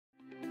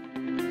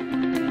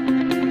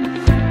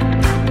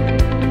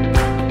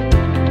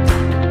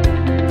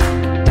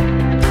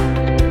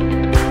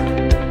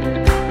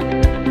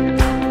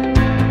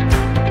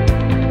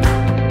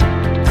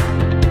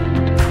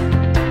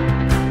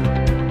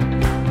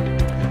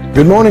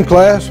Good morning,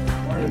 class.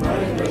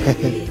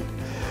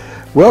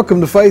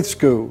 Welcome to Faith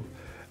School.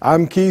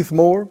 I'm Keith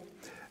Moore,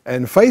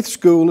 and Faith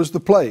School is the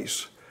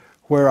place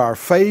where our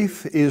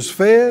faith is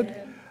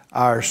fed,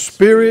 our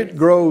spirit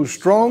grows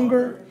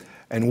stronger,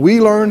 and we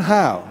learn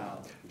how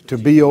to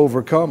be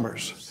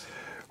overcomers,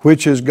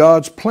 which is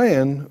God's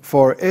plan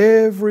for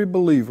every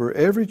believer,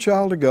 every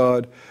child of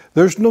God.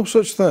 There's no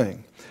such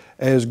thing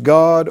as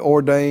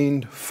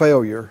God-ordained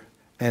failure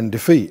and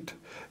defeat.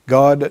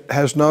 God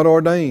has not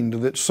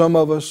ordained that some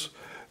of us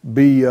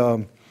be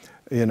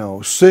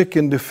sick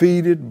and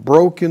defeated,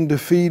 broken,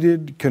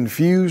 defeated,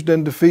 confused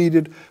and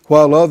defeated,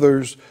 while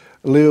others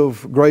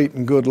live great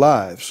and good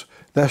lives.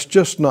 That's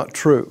just not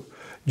true.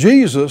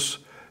 Jesus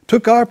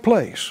took our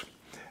place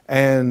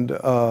and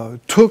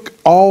took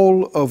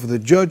all of the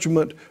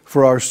judgment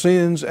for our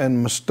sins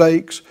and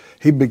mistakes.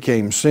 He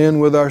became sin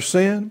with our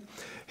sin.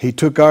 He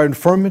took our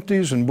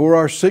infirmities and bore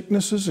our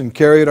sicknesses and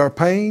carried our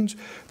pains.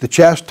 The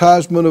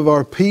chastisement of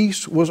our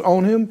peace was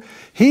on Him.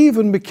 He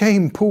even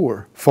became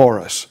poor for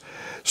us.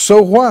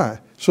 So why?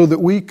 So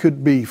that we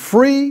could be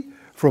free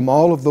from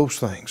all of those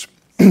things.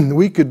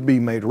 We could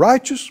be made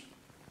righteous.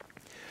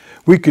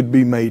 We could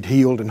be made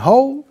healed and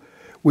whole.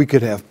 We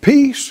could have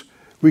peace.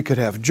 We could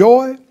have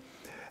joy.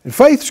 And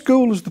Faith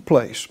School is the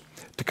place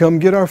to come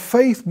get our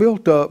faith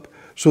built up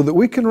so that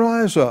we can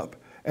rise up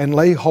and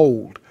lay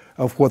hold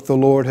of what the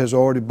Lord has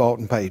already bought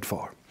and paid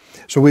for.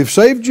 So we've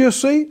saved you a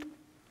seat.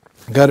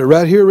 Got it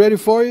right here ready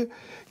for you.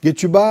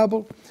 Get your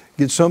Bible.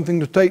 Get something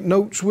to take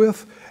notes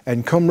with.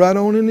 And come right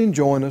on in and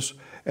join us.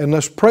 And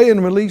let's pray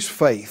and release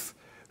faith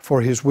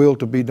for His will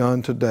to be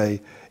done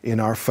today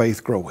in our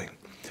faith growing.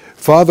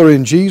 Father,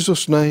 in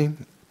Jesus'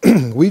 name,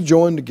 we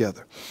join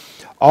together.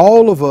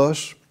 All of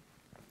us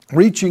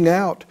reaching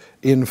out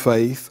in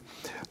faith,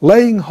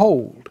 laying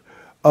hold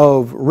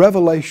of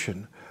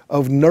revelation,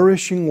 of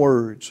nourishing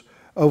words,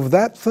 of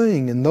that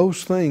thing and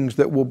those things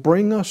that will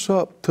bring us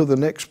up to the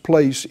next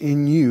place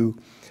in You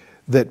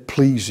that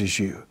pleases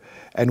You.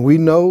 And we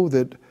know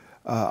that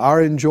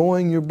our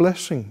enjoying Your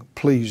blessing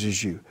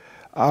pleases You.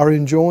 Our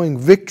enjoying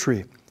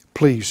victory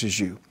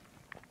pleases You.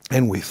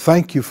 And we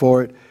thank You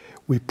for it.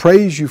 We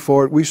praise You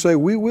for it. We say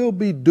we will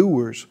be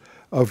doers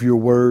of Your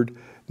word,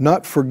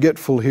 not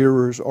forgetful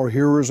hearers or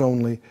hearers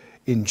only.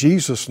 In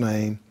Jesus'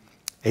 name,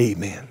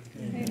 amen.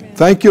 Amen.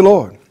 Thank You,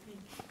 Lord.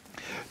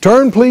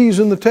 Turn, please,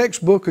 in the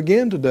textbook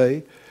again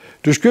today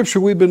to Scripture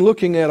we've been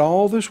looking at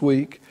all this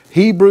week,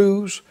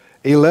 Hebrews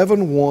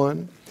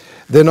 11:1,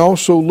 then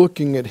also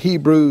looking at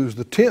Hebrews,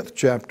 the 10th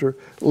chapter,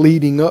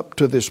 leading up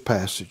to this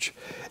passage.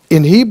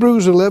 In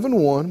Hebrews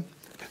 11:1,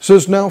 it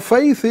says, "Now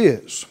faith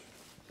is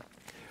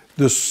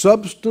the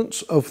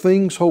substance of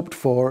things hoped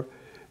for,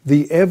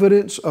 the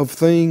evidence of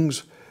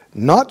things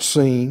not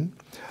seen,"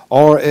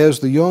 or as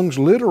the Young's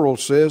Literal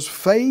says,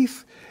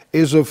 faith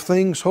is of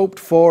things hoped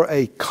for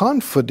a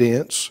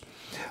confidence,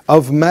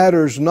 of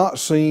matters not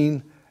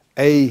seen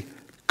a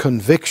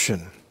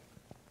conviction.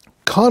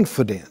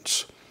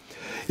 Confidence.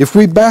 If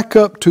we back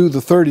up to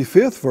the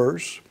 35th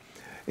verse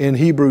in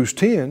Hebrews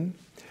 10,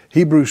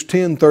 Hebrews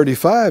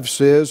 10:35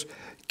 says,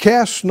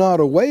 "Cast not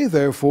away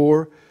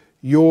therefore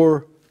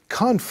your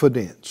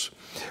confidence,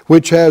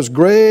 which has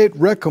great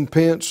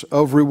recompense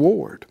of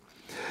reward."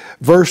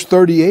 Verse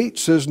 38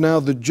 says, "Now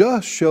the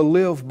just shall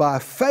live by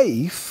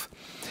faith.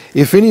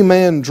 If any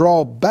man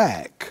draw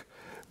back,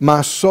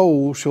 my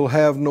soul shall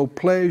have no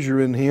pleasure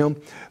in him."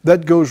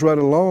 That goes right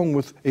along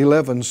with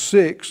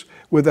 11:6.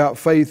 Without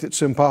faith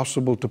it's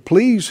impossible to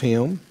please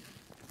Him.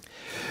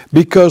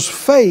 Because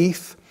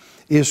faith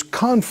is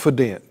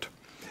confident,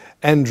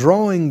 and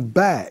drawing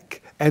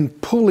back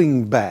and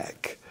pulling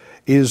back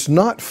is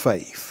not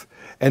faith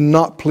and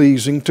not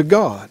pleasing to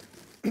God.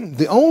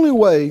 The only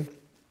way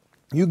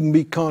you can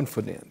be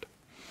confident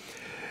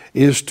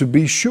is to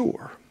be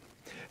sure.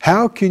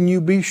 How can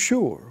you be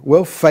sure?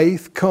 Well,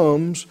 faith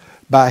comes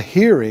by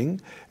hearing,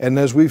 and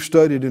as we've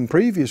studied in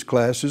previous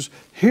classes,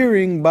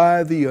 hearing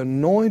by the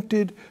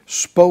anointed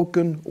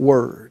spoken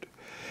word.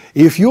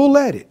 If you'll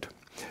let it,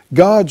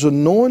 God's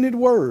anointed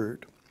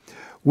word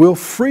will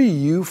free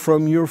you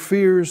from your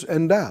fears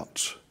and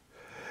doubts.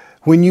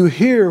 When you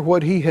hear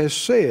what He has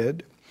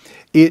said,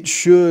 it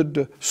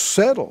should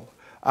settle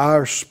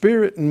our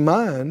spirit and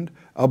mind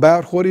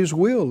about what His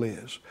will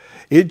is.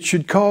 It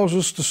should cause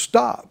us to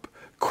stop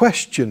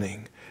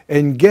questioning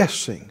and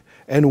guessing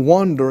and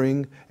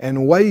wondering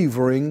and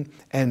wavering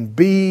and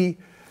be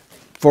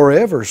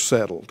forever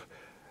settled,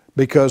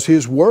 because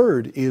His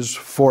word is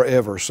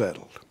forever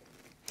settled.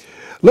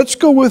 Let's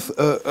go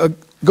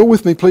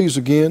with me, please,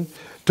 again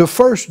to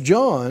 1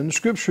 John,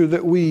 Scripture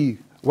that we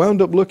wound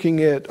up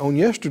looking at on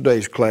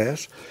yesterday's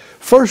class.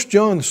 1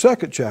 John, the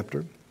 2nd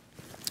chapter,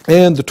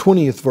 and the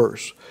 20th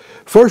verse.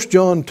 1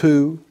 John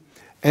 2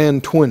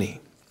 and 20.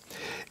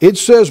 It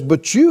says,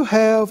 "But you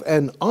have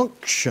an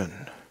unction,"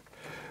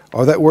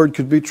 or that word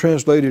could be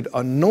translated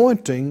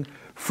anointing,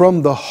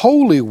 "from the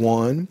Holy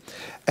One,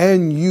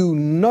 and you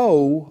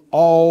know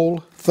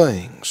all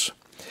things."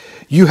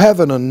 You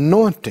have an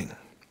anointing.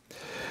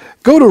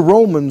 Go to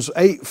Romans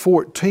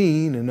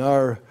 8:14 in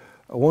our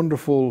a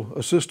wonderful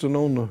assistant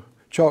on the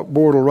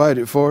chalkboard will write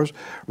it for us.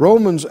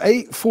 Romans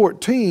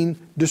 8:14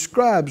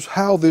 describes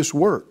how this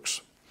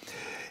works.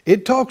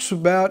 It talks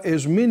about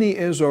as many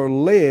as are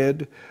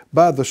led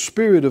by the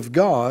Spirit of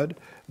God,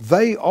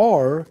 they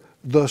are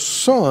the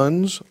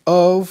sons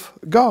of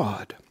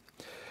God.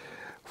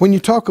 When you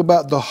talk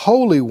about the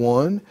Holy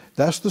One,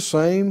 that's the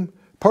same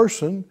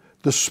person,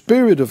 the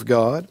Spirit of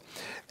God.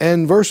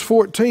 And verse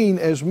 14,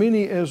 as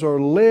many as are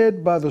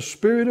led by the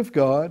Spirit of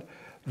God,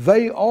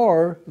 they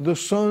are the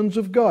sons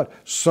of God.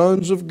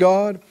 Sons of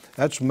God,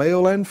 that's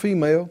male and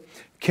female,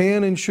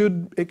 can and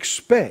should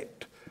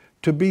expect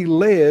to be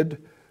led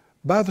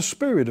by the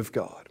Spirit of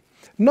God.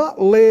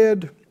 Not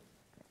led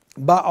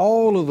by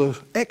all of the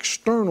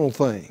external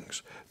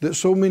things that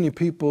so many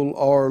people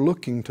are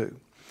looking to.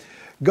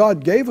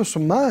 God gave us a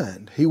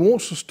mind. He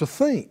wants us to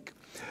think.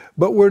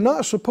 But we're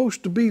not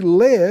supposed to be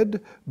led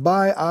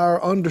by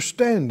our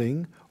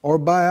understanding or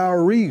by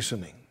our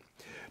reasoning.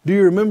 Do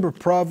you remember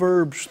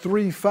Proverbs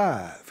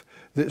 3:5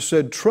 that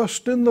said,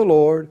 "Trust in the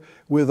Lord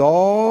with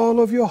all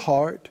of your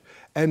heart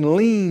and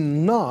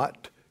lean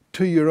not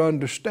to your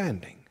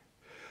understanding"?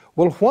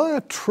 Well,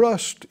 why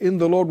trust in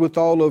the Lord with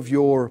all of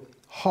your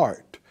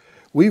heart?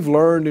 We've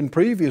learned in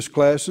previous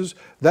classes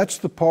that's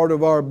the part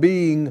of our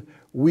being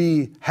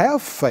we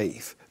have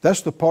faith.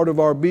 That's the part of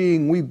our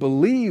being we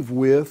believe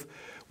with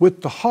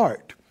the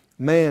heart.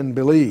 Man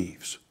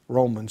believes,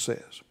 Romans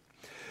says.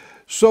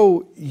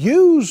 So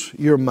use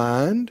your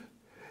mind,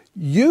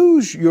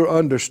 use your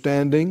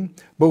understanding,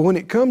 but when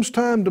it comes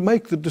time to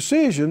make the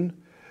decision,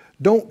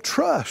 don't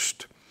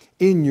trust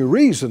in your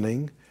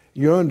reasoning,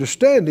 your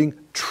understanding.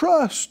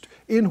 Trust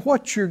in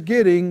what you're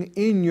getting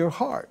in your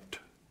heart.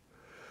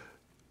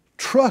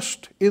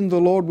 Trust in the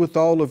Lord with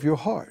all of your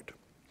heart.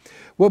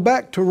 Well,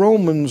 back to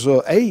Romans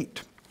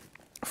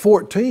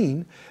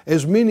 8:14,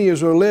 as many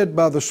as are led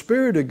by the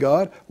Spirit of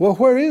God. Well,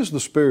 where is the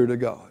Spirit of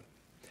God?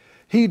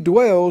 He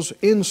dwells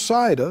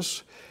inside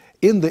us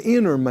in the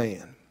inner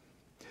man.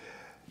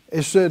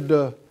 It said,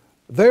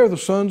 they're the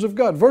sons of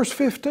God. Verse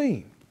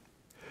 15,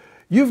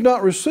 you've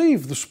not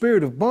received the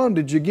spirit of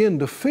bondage again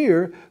to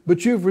fear,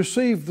 but you've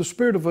received the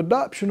spirit of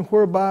adoption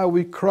whereby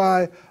we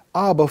cry,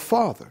 Abba,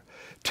 Father.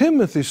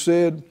 Timothy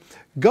said,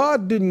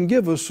 God didn't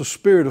give us a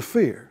spirit of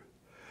fear,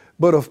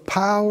 but of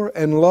power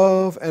and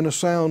love and a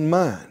sound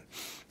mind.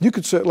 You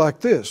could say it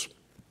like this: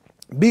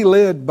 be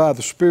led by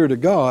the Spirit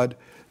of God,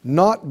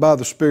 not by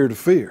the spirit of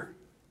fear.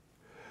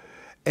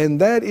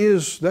 And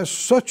that's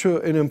such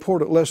an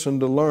important lesson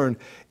to learn.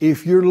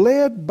 If you're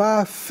led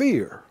by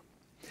fear,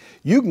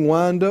 you can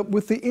wind up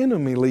with the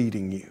enemy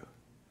leading you.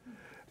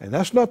 And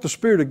that's not the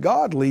Spirit of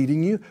God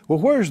leading you. Well,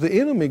 where's the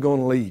enemy going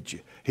to lead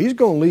you? He's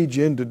going to lead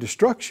you into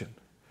destruction.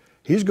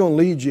 He's going to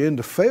lead you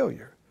into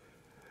failure.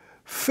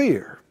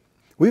 Fear.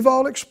 We've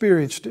all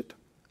experienced it.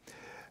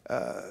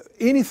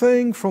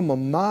 Anything from a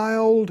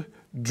mild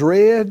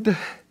dread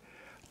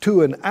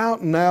to an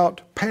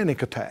out-and-out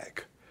panic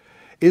attack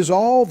is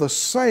all the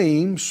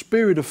same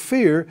spirit of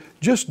fear,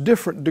 just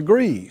different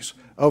degrees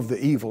of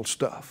the evil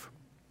stuff.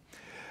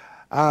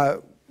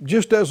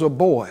 Just as a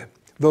boy,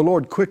 the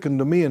Lord quickened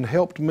to me and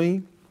helped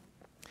me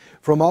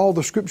from all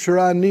the Scripture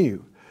I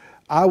knew.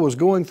 I was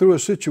going through a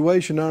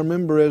situation, I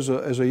remember as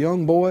a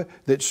young boy,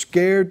 that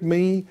scared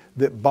me,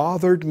 that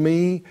bothered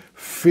me.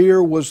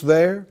 Fear was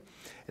there,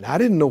 and I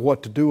didn't know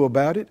what to do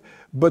about it.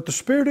 But the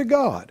Spirit of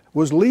God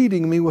was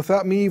leading me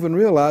without me even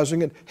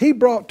realizing it. He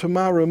brought to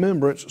my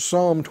remembrance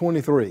Psalm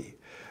 23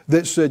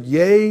 that said,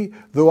 yea,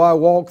 though I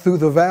walk through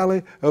the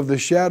valley of the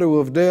shadow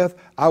of death,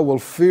 I will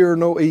fear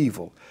no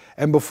evil.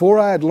 And before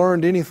I had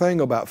learned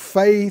anything about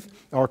faith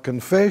or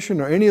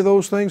confession or any of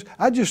those things,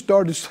 I just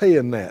started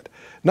saying that,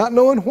 not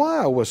knowing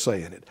why I was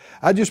saying it.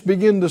 I just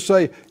began to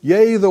say,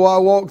 yea, though I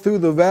walk through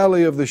the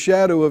valley of the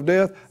shadow of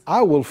death,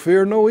 I will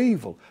fear no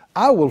evil.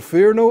 I will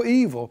fear no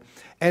evil.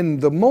 And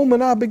the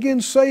moment I began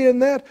saying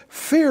that,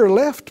 fear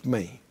left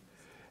me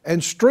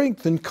and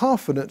strength and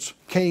confidence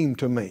came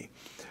to me.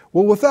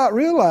 Well, without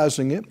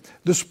realizing it,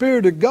 the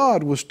Spirit of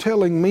God was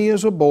telling me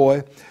as a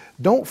boy,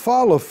 don't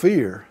follow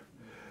fear,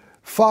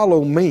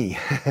 follow me.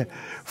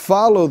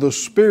 Follow the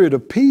spirit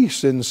of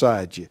peace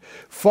inside you.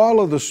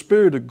 Follow the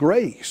spirit of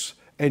grace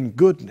and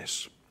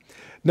goodness.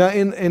 Now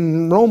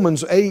in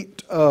Romans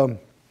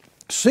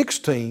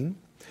 8:16,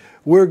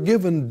 we're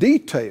given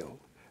detail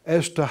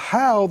as to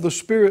how the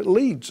Spirit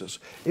leads us.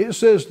 It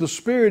says the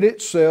Spirit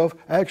itself,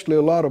 actually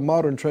a lot of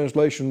modern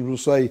translations will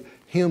say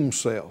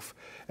Himself.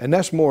 And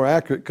that's more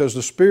accurate because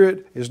the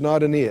Spirit is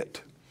not an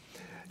it.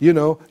 You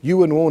know, you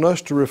wouldn't want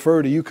us to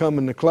refer to you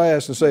coming to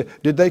class and say,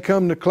 did they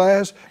come to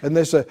class? And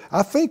they say,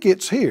 I think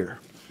it's here.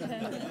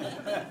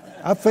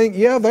 I think,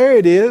 yeah, there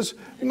it is.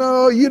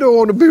 No, you don't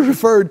want to be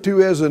referred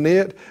to as an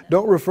it.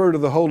 Don't refer to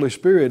the Holy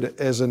Spirit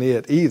as an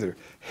it either.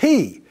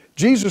 He,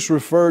 Jesus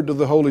referred to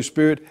the Holy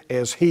Spirit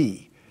as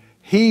He.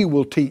 He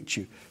will teach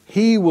you.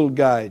 He will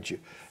guide you.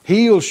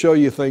 He'll show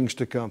you things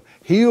to come.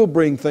 He'll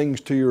bring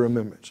things to your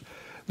remembrance.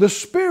 The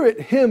Spirit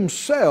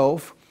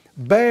Himself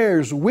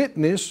bears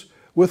witness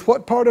with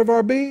what part of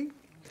our being?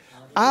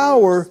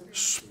 Our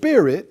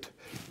spirit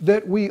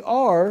that we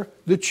are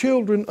the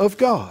children of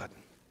God.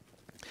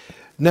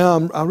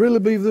 Now, I really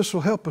believe this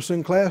will help us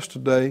in class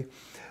today.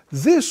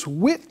 This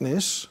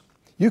witness,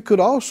 you could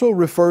also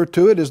refer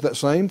to it as that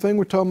same thing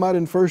we're talking about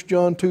in 1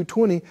 John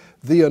 2:20,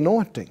 the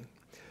anointing,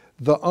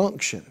 the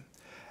unction.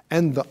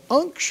 And the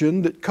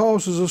unction that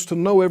causes us to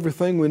know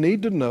everything we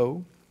need to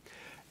know,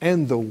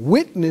 and the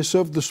witness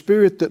of the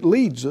Spirit that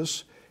leads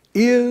us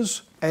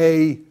is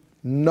a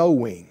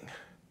knowing.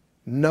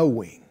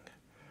 Knowing.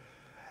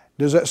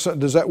 Does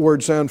that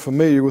word sound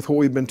familiar with what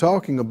we've been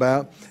talking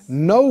about?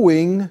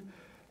 Knowing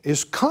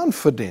is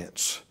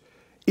confidence,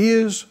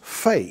 is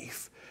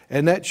faith.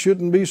 And that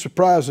shouldn't be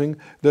surprising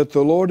that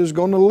the Lord is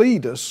going to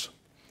lead us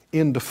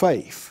into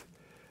faith.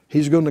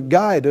 He's going to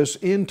guide us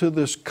into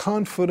this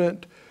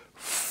confident,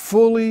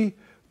 fully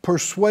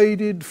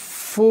persuaded,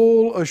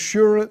 full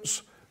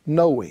assurance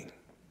knowing.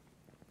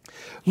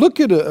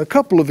 Look at a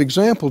couple of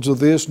examples of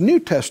this,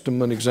 New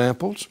Testament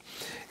examples,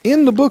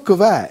 in the book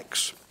of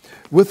Acts,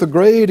 with a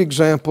great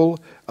example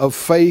of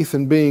faith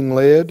and being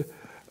led,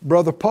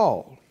 Brother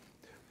Paul.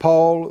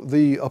 Paul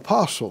the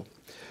apostle,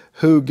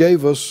 who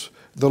gave us,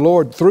 the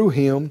Lord through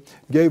him,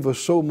 gave us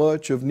so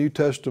much of New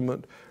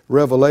Testament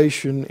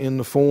revelation in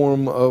the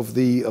form of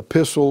the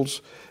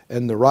epistles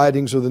and the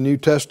writings of the New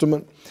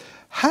Testament.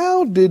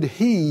 How did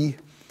he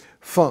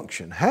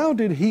function? How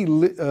did he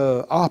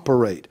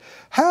operate?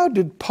 How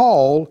did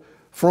Paul,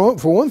 for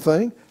one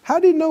thing, how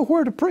did he know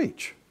where to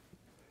preach?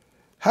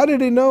 How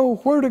did he know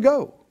where to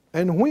go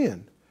and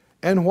when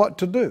and what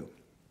to do?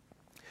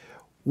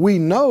 We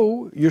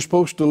know you're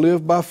supposed to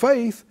live by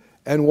faith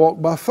and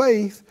walk by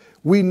faith.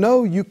 We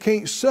know you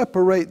can't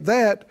separate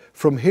that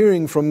from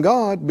hearing from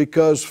God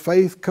because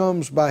faith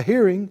comes by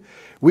hearing.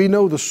 We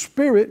know the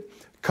Spirit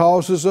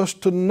causes us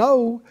to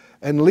know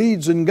and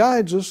leads and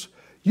guides us.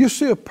 You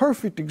see a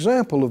perfect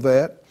example of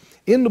that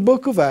in the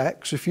book of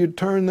Acts, if you'd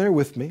turn there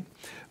with me.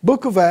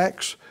 Book of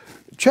Acts,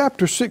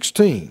 chapter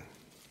 16.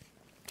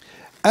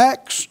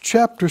 Acts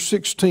chapter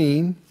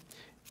 16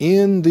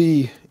 in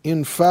the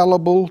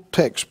infallible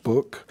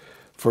textbook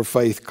for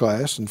faith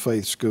class and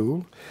faith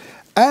school.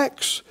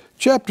 Acts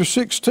chapter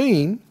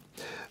 16,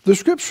 the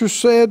Scripture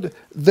said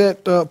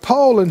that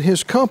Paul and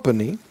his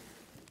company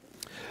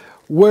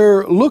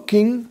were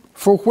looking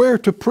for where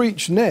to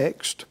preach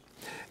next.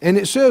 And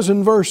it says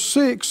in verse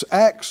 6,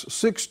 Acts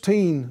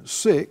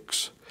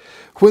 16:6,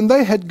 when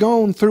they had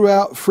gone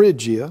throughout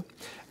Phrygia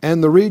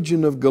and the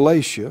region of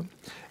Galatia,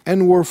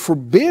 and were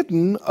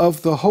forbidden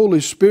of the Holy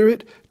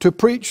Spirit to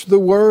preach the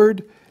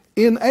word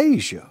in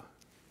Asia.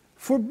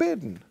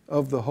 Forbidden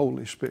of the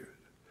Holy Spirit.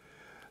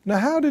 Now,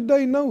 how did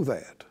they know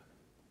that?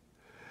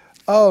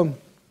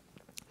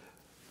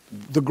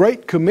 The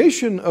Great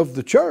Commission of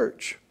the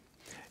church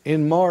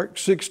in Mark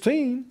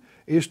 16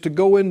 is to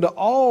go into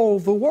all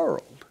the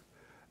world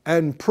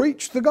and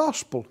preach the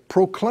gospel,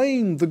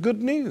 proclaim the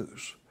good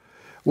news.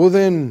 Well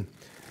then,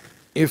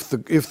 if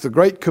the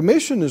Great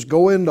Commission is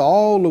go into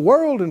all the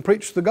world and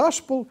preach the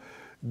gospel,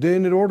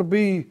 then it ought to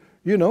be,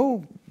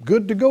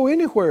 good to go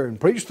anywhere and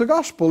preach the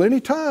gospel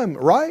anytime,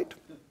 right?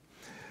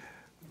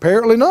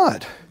 Apparently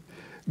not,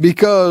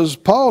 because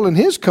Paul and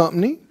his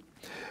company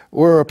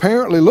were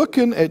apparently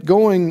looking at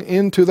going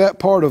into that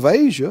part of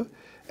Asia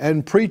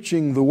and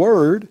preaching the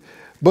word,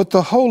 but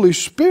the Holy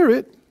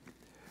Spirit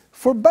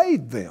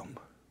forbade them.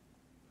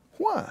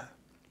 Why?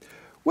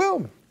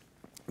 Well,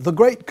 the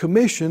Great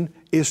Commission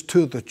is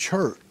to the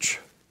church,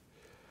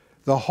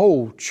 the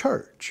whole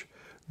church.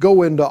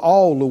 Go into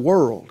all the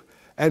world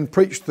and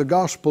preach the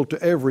gospel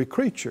to every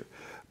creature.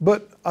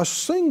 But a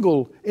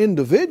single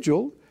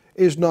individual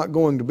is not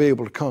going to be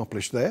able to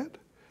accomplish that.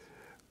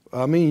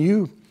 I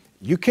mean,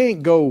 you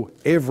can't go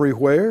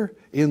everywhere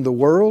in the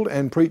world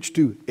and preach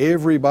to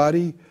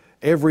everybody,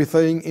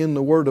 everything in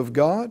the Word of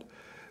God.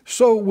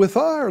 So with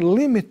our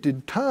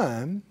limited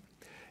time,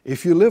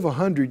 if you live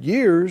 100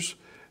 years,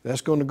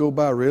 that's going to go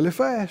by really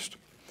fast.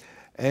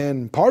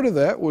 And part of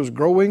that was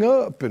growing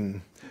up,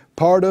 and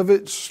part of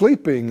it's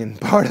sleeping, and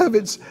part of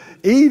it's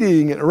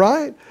eating,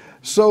 right?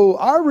 So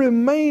our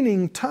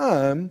remaining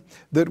time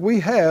that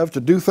we have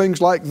to do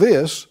things like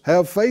this,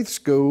 have faith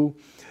school,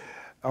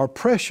 are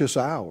precious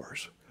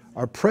hours,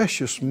 are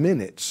precious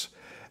minutes.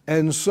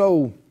 And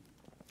so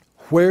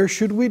where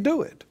should we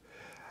do it?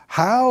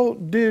 How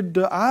did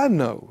I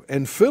know,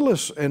 and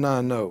Phyllis and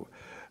I know,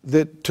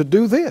 that to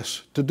do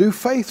this, to do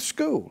faith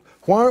school?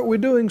 Why aren't we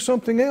doing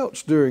something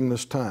else during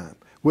this time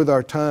with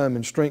our time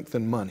and strength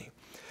and money?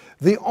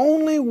 The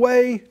only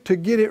way to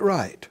get it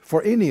right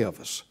for any of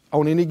us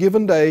on any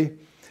given day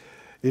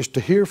is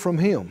to hear from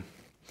Him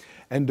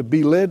and to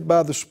be led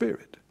by the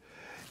Spirit.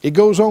 It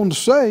goes on to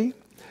say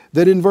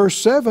that in verse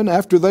 7,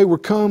 after they were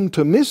come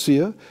to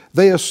Mysia,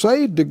 they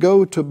essayed to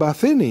go to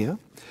Bithynia,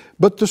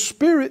 but the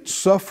Spirit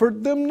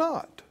suffered them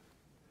not.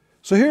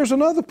 So here's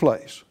another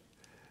place.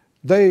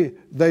 They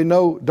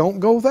know, don't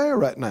go there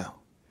right now.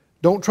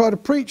 Don't try to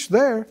preach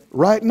there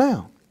right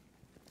now.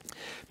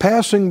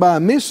 Passing by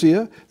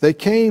Mysia, they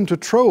came to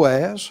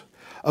Troas.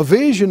 A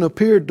vision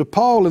appeared to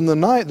Paul in the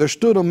night. There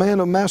stood a man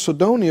of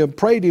Macedonia,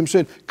 prayed him,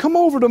 said, "Come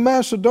over to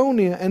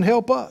Macedonia and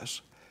help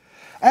us."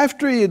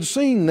 After he had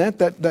seen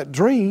that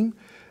dream,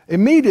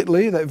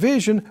 immediately, that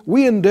vision,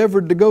 we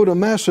endeavored to go to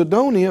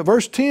Macedonia.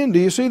 Verse 10, do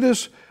you see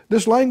this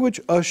language?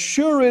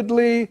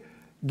 Assuredly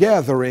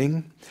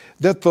gathering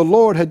that the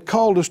Lord had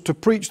called us to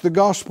preach the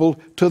gospel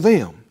to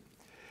them.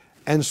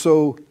 And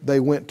so they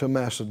went to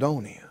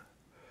Macedonia.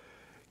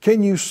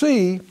 Can you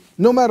see,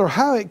 no matter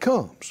how it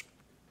comes,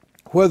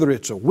 whether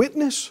it's a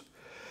witness,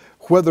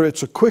 whether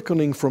it's a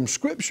quickening from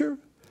Scripture,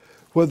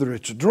 whether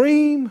it's a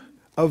dream,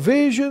 a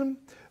vision,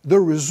 the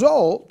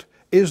result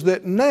is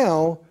that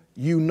now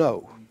you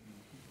know.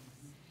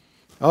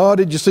 Oh,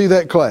 did you see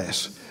that,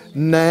 class?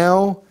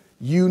 Now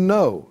you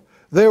know.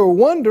 They were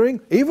wondering,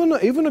 even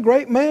a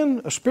great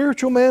man, a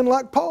spiritual man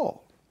like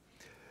Paul,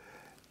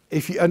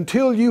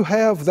 until you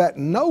have that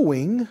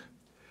knowing,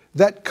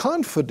 that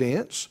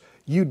confidence,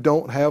 you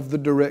don't have the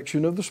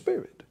direction of the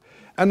Spirit.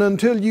 And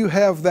until you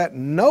have that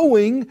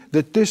knowing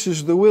that this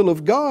is the will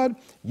of God,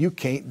 you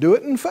can't do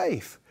it in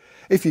faith.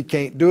 If you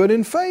can't do it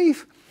in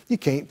faith, you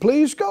can't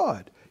please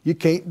God. You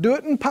can't do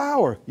it in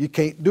power. You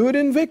can't do it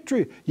in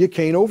victory. You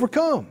can't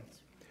overcome.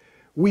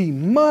 We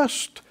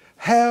must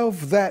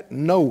have that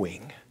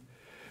knowing,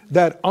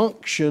 that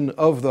unction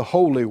of the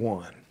Holy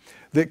One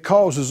that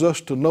causes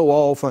us to know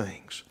all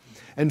things.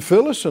 And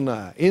Phyllis and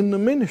I, in the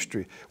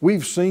ministry,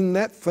 we've seen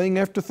that thing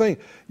after thing.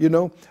 You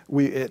know,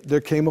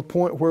 there came a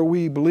point where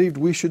we believed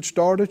we should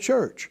start a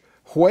church.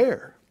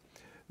 Where?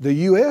 The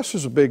U.S.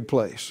 is a big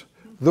place.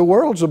 The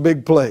world's a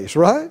big place,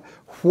 right?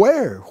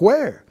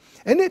 Where?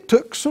 And it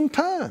took some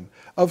time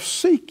of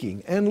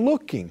seeking and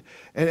looking.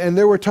 And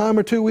there were a time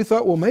or two we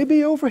thought, well,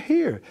 maybe over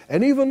here,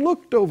 and even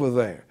looked over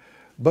there.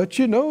 But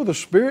you know, the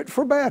Spirit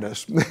forbade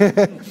us.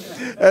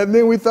 And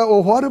then we thought,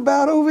 well, what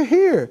about over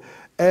here?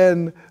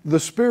 And the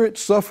Spirit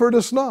suffered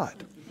us not.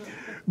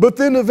 But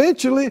then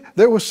eventually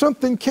there was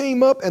something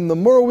came up, and the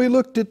more we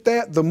looked at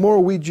that, the more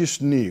we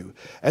just knew.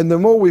 And the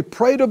more we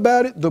prayed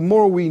about it, the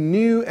more we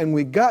knew, and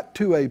we got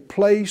to a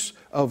place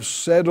of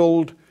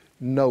settled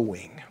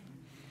knowing.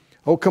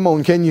 Oh, come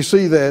on, can you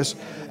see this?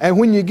 And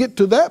when you get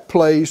to that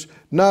place,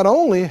 not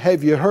only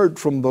have you heard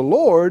from the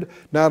Lord,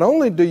 not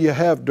only do you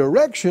have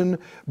direction,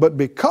 but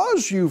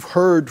because you've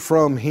heard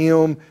from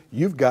Him,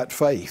 you've got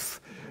faith.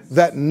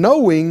 That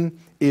knowing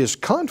is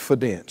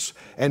confidence.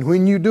 And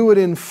when you do it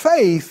in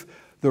faith,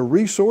 the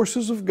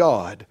resources of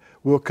God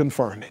will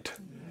confirm it.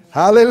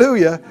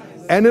 Hallelujah.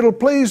 And it'll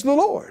please the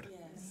Lord.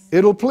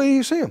 It'll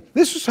please Him.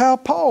 This is how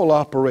Paul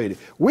operated.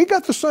 We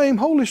got the same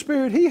Holy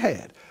Spirit he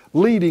had,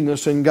 leading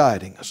us and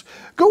guiding us.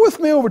 Go with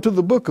me over to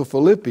the book of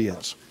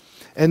Philippians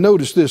and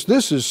notice this.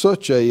 This is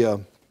such a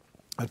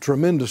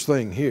tremendous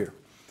thing here.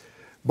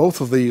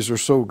 Both of these are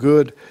so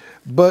good.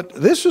 But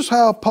this is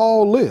how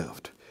Paul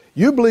lived.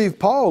 You believe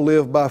Paul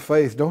lived by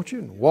faith, don't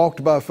you?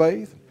 Walked by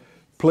faith,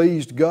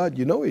 pleased God.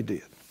 You know he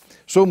did.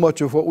 So much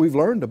of what we've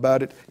learned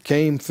about it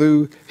came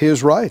through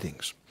his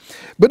writings.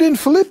 But in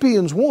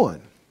Philippians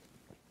 1,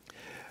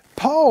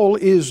 Paul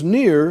is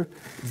near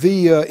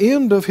the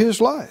end of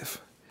his life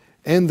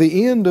and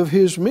the end of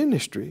his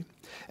ministry.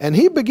 And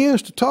he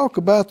begins to talk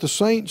about the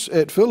saints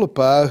at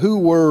Philippi who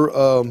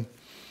were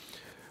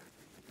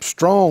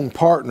strong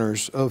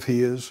partners of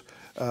his.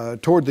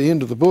 Toward the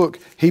end of the book,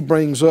 he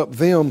brings up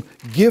them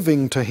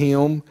giving to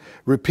him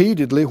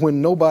repeatedly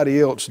when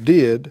nobody else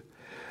did.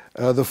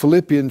 The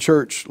Philippian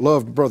church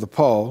loved Brother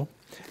Paul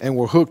and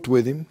were hooked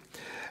with him.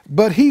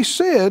 But he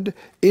said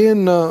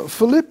in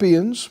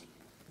Philippians,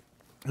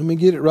 let me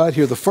get it right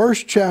here, the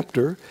first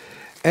chapter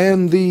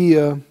and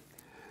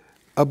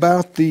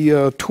about the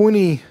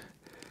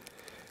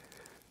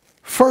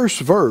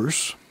 21st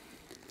verse,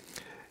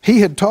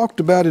 he had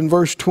talked about in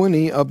verse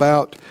 20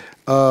 about,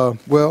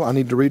 I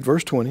need to read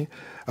verse 20.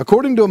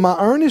 According to my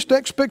earnest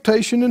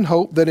expectation and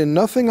hope that in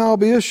nothing I'll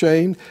be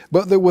ashamed,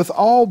 but that with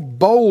all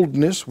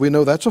boldness, we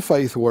know that's a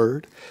faith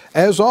word,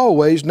 as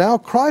always, now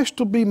Christ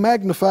will be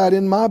magnified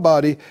in my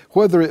body,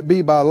 whether it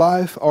be by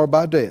life or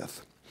by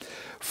death.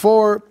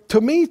 For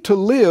to me to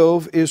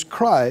live is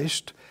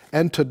Christ,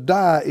 and to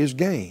die is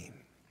gain.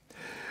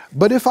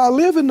 But if I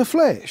live in the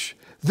flesh,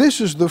 this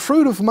is the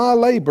fruit of my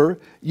labor,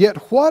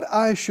 yet what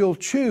I shall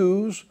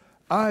choose,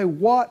 I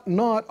wot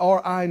not,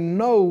 or I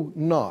know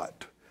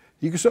not.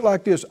 You can say it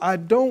like this: I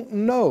don't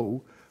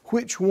know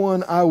which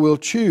one I will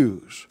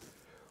choose.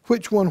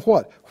 Which one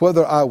what?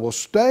 Whether I will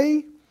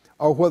stay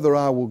or whether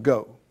I will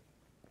go.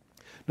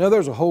 Now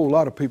there's a whole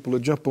lot of people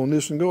that jump on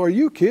this and go, are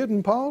you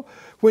kidding, Paul?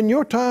 When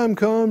your time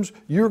comes,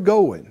 you're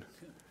going.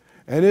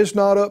 And it's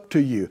not up to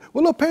you.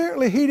 Well,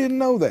 apparently he didn't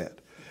know that.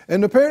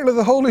 And apparently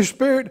the Holy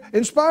Spirit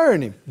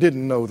inspiring him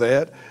didn't know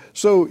that.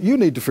 So you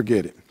need to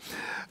forget it.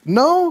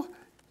 No,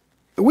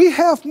 we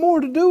have more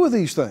to do with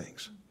these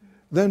things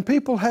than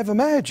people have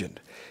imagined.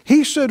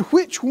 He said,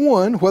 which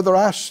one, whether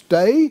I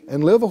stay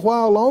and live a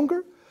while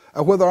longer,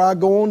 or whether I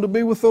go on to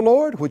be with the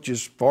Lord, which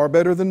is far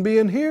better than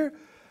being here,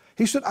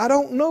 he said, I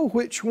don't know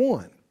which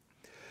one.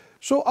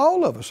 So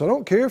all of us, I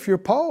don't care if you're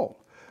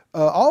Paul,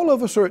 all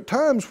of us are at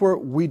times where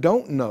we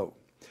don't know.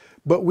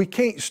 But we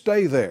can't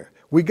stay there.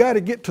 We got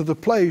to get to the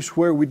place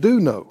where we do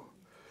know,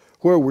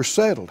 where we're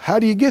settled. How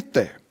do you get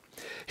there?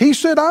 He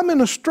said, I'm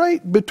in a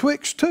strait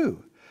betwixt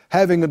two,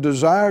 having a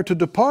desire to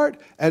depart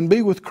and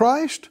be with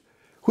Christ,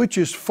 which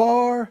is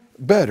far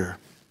better.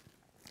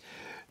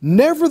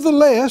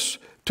 Nevertheless,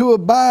 to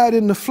abide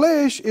in the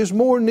flesh is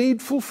more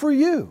needful for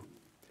you.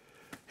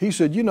 He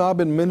said, you know, I've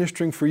been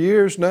ministering for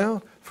years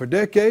now, for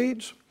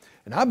decades,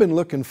 and I've been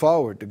looking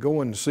forward to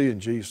going and seeing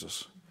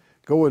Jesus,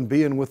 going and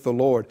being with the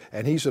Lord.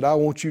 And he said, I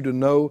want you to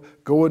know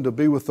going to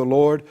be with the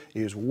Lord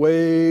is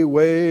way,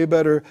 way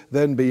better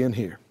than being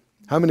here.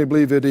 How many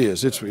believe it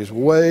is? It's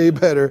way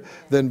better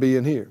than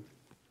being here.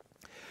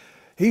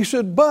 He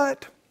said,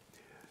 but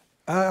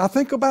I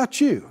think about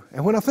you.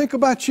 And when I think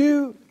about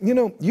you, you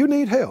know, you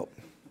need help.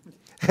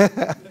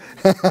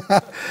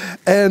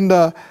 And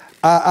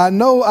I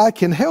know I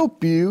can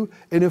help you.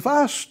 And if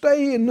I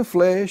stay in the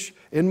flesh,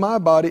 in my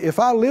body, if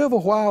I live a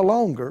while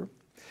longer,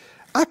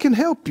 I can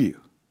help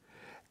you.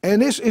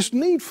 And it's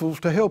needful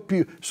to help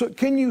you. So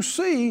can you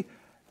see,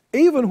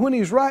 even when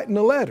he's writing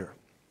a letter,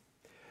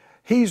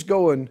 he's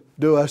going,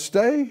 do I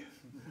stay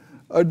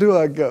or do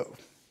I go?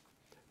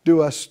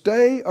 Do I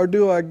stay or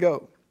do I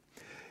go?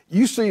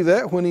 You see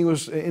that when he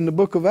was in the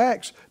book of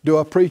Acts. Do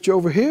I preach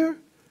over here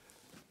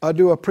or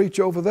do I preach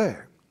over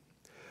there?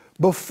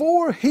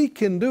 Before he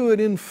can do it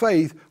in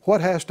faith,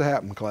 what has to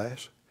happen,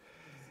 class?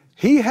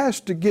 He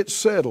has to get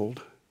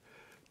settled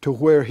to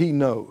where he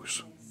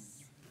knows.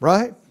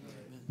 Right?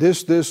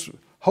 This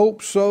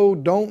hope so,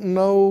 don't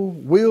know,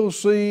 we'll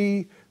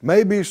see,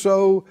 maybe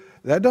so,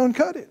 that doesn't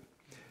cut it.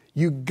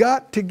 You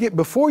got to get,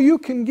 before you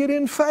can get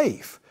in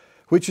faith,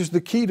 which is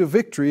the key to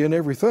victory in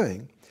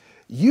everything,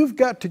 you've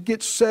got to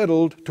get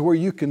settled to where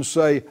you can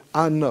say,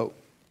 I know.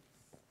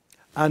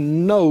 I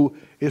know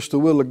it's the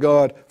will of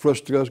God for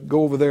us to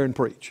go over there and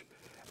preach.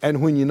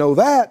 And when you know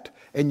that,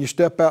 and you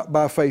step out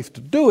by faith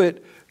to do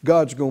it,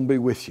 God's going to be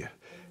with you.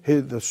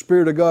 The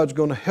Spirit of God's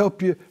going to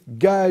help you,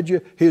 guide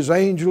you. His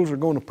angels are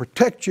going to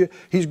protect you.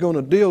 He's going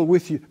to deal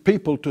with you,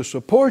 people to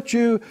support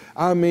you.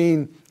 I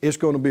mean, it's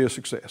going to be a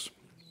success.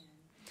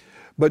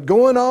 But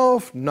going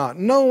off, not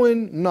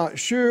knowing, not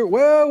sure,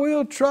 well,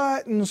 we'll try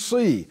it and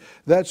see.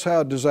 That's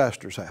how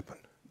disasters happen.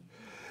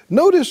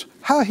 Notice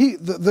how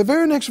the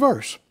very next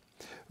verse,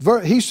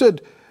 he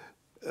said,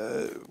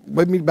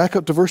 let me back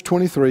up to verse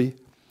 23.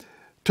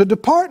 To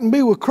depart and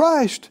be with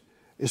Christ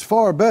is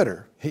far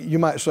better. You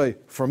might say,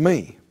 for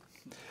me.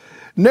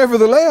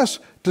 Nevertheless,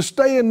 to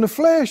stay in the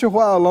flesh a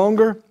while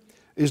longer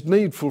is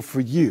needful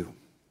for you.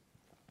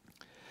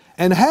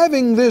 And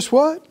having this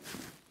what?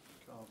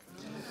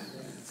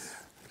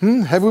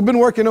 Have we been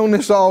working on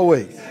this all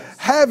week? Yes.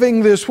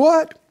 Having this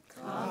what?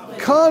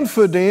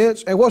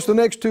 Confidence. And what's the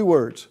next two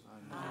words?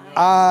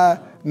 I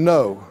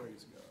know.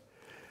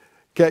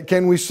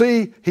 Can we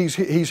see he's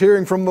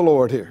hearing from the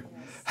Lord here?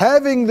 Yes.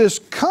 Having this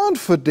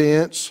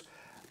confidence,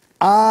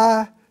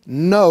 I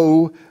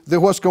know that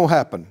what's going to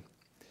happen?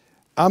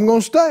 I'm going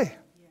to stay.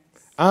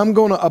 Yes. I'm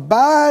going to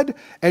abide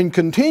and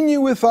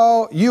continue with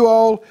you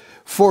all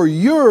for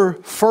your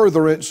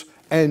furtherance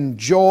and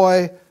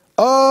joy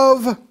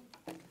of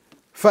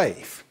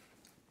faith.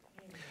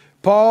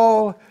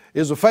 Paul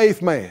is a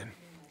faith man.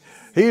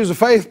 He is a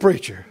faith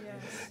preacher.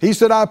 He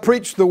said, I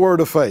preach the word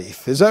of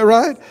faith. Is that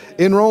right?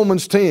 In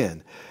Romans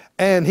 10.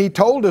 And he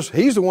told us,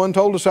 he's the one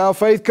told us how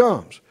faith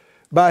comes.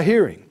 By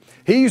hearing.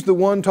 He's the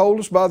one told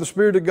us by the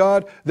Spirit of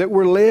God that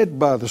we're led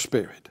by the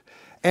Spirit.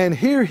 And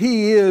here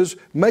he is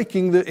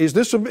making is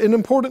this an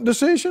important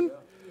decision?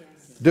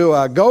 Do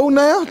I go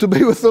now to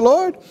be with the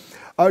Lord?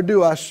 Or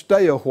do I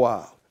stay a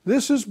while?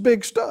 This is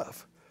big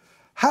stuff.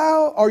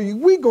 How are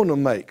we going to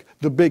make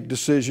the big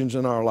decisions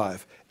in our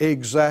life?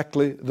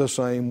 Exactly the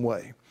same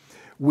way.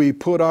 We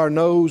put our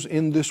nose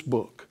in this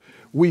book.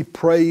 We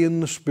pray in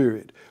the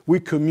Spirit.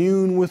 We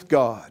commune with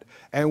God.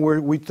 And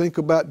we think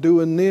about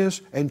doing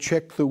this and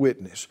check the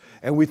witness.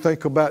 And we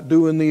think about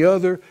doing the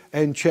other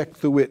and check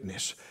the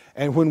witness.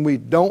 And when we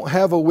don't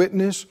have a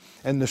witness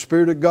and the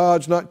Spirit of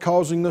God's not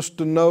causing us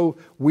to know,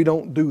 we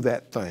don't do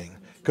that thing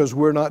because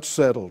we're not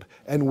settled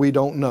and we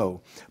don't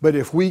know. But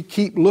if we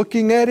keep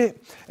looking at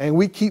it and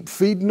we keep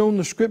feeding on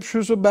the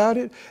Scriptures about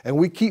it and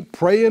we keep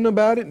praying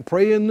about it and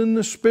praying in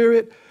the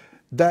Spirit,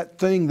 that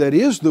thing that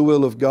is the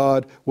will of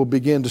God will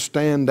begin to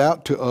stand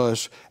out to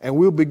us and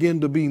we'll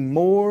begin to be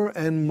more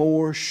and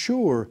more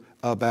sure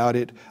about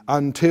it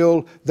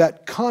until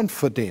that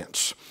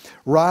confidence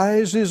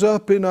rises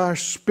up in our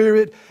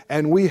spirit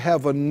and we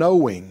have a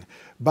knowing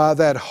by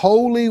that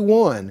Holy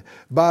One,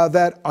 by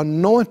that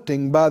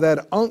anointing, by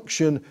that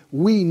unction,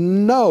 we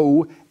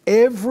know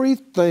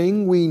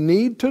everything we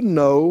need to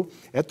know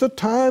at the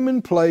time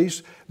and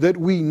place that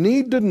we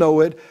need to know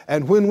it.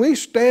 And when we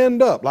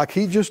stand up, like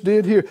he just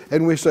did here,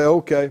 and we say,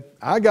 okay,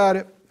 I got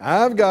it,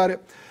 I've got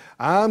it.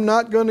 I'm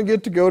not going to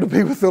get to go to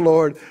be with the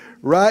Lord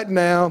right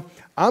now.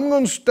 I'm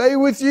going to stay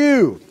with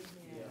you.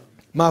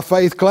 My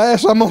faith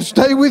class, I'm going to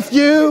stay with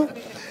you.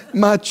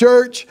 My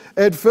church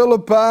at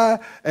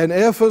Philippi and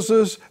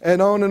Ephesus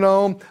and on.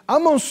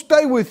 I'm going to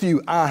stay with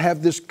you. I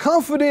have this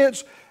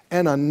confidence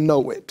and I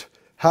know it.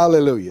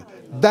 Hallelujah.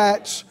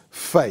 That's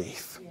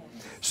faith.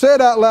 Say it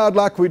out loud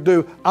like we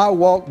do. I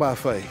walk by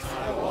faith.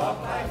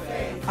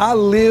 I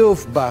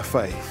live by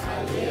faith.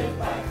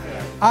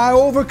 I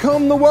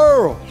overcome the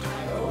world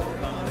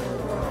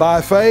by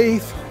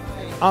faith.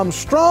 I'm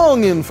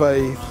strong in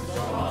faith,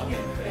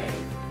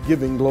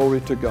 giving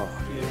glory to God.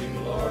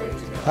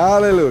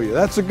 Hallelujah.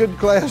 That's a good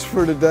class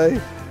for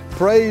today.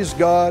 Praise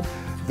God.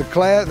 The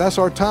class, that's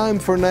our time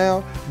for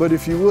now. But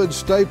if you would,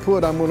 stay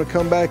put. I'm going to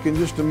come back in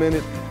just a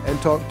minute and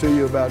talk to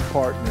you about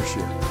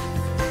partnership.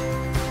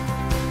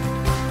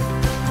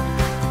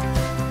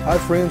 Hi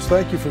friends,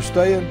 thank you for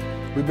staying.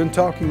 We've been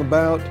talking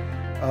about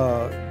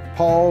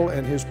Paul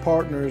and his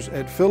partners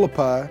at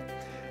Philippi,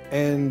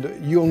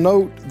 and you'll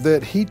note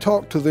that he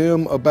talked to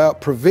them about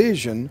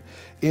provision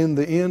in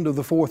the end of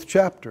the 4th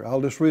chapter. I'll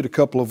just read a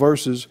couple of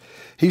verses.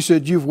 He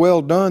said, "You've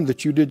well done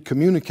that you did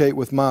communicate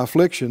with my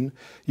affliction.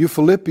 You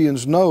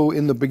Philippians know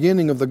in the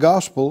beginning of the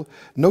gospel,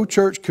 no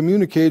church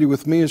communicated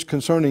with me as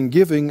concerning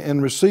giving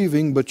and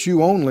receiving, but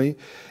you only.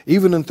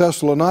 Even in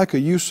Thessalonica,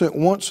 you sent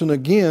once and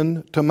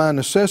again to my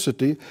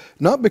necessity,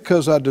 not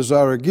because I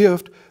desire a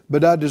gift,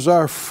 but I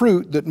desire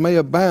fruit that may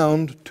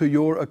abound to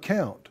your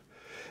account."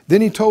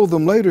 Then he told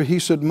them later, he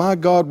said, "My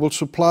God will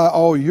supply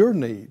all your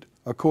need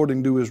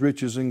according to his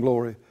riches in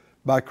glory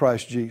by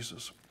Christ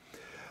Jesus."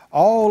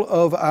 All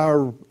of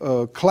our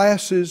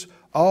classes,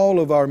 all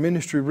of our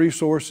ministry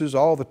resources,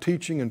 all the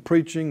teaching and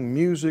preaching,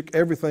 music,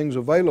 everything's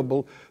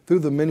available through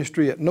the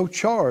ministry at no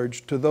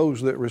charge to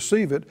those that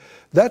receive it.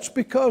 That's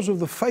because of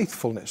the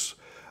faithfulness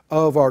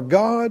of our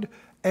God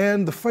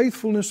and the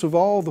faithfulness of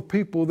all the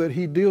people that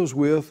he deals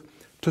with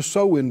to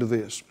sow into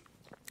this.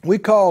 We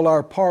call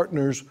our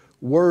partners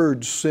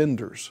word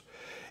senders.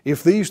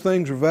 If these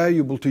things are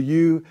valuable to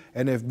you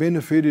and have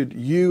benefited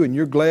you and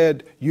you're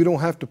glad you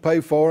don't have to pay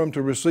for them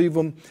to receive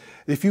them,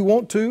 if you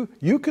want to,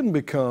 you can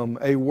become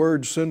a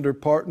word sender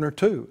partner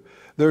too.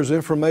 There's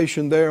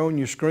information there on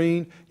your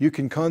screen. You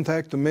can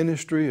contact the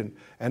ministry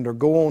and or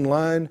go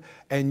online,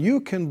 and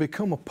you can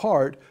become a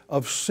part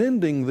of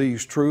sending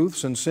these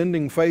truths and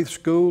sending Faith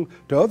School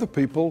to other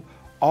people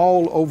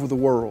all over the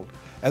world.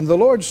 And the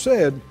Lord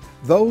said,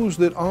 "Those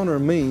that honor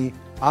me,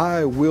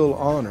 I will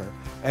honor."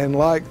 And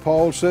like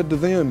Paul said to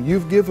them,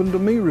 "You've given to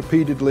me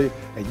repeatedly,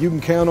 and you can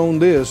count on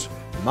this.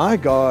 My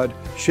God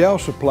shall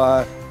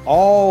supply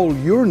all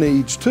your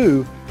needs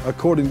too,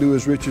 according to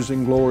his riches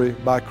in glory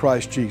by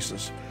Christ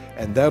Jesus."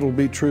 And that'll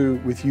be true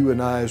with you and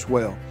I as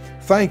well.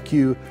 Thank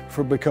you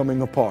for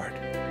becoming a part.